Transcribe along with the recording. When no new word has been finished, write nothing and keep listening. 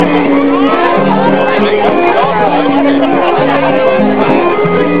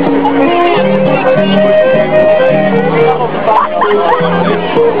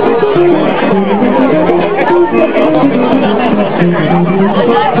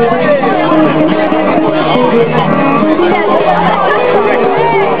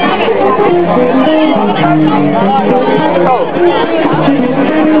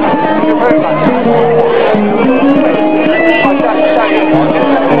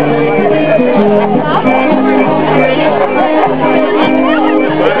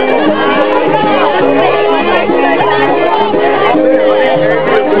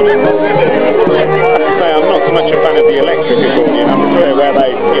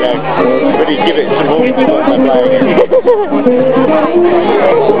Give it some more when they're playing it.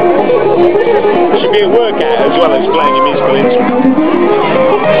 It should be a workout as well as playing a musical instrument.